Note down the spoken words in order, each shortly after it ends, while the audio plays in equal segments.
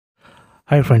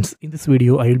Hi friends, in this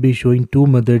video I will be showing two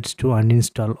methods to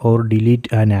uninstall or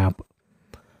delete an app.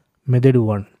 Method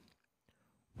 1.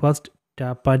 First,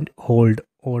 tap and hold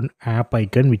on app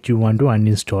icon which you want to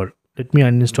uninstall. Let me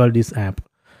uninstall this app.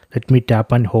 Let me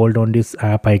tap and hold on this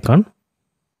app icon.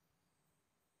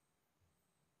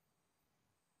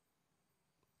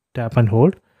 Tap and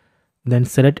hold. Then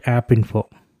select app info.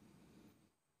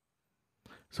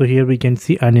 So here we can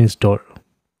see uninstall.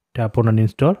 Tap on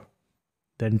uninstall.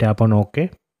 Then tap on OK.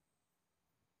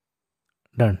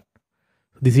 Done.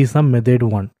 This is some method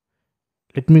 1.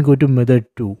 Let me go to method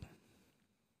 2.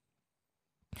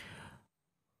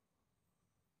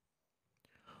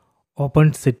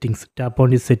 Open settings. Tap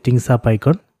on the settings app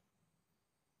icon.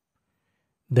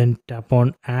 Then tap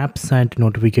on apps and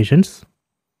notifications.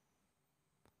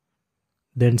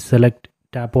 Then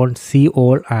tap on see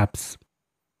all apps.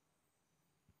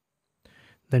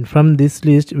 Then from this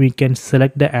list we can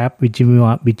select the app which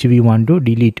we want to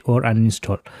delete or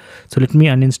uninstall. So let me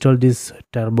uninstall this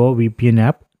Turbo VPN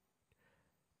app.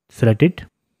 Select it.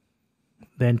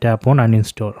 Then tap on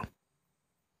uninstall.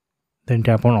 Then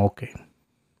tap on OK.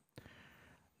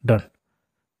 Done.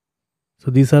 So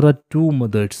these are the two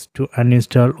methods to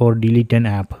uninstall or delete an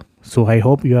app. So I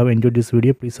hope you have enjoyed this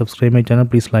video. Please subscribe my channel.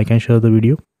 Please like and share the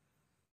video.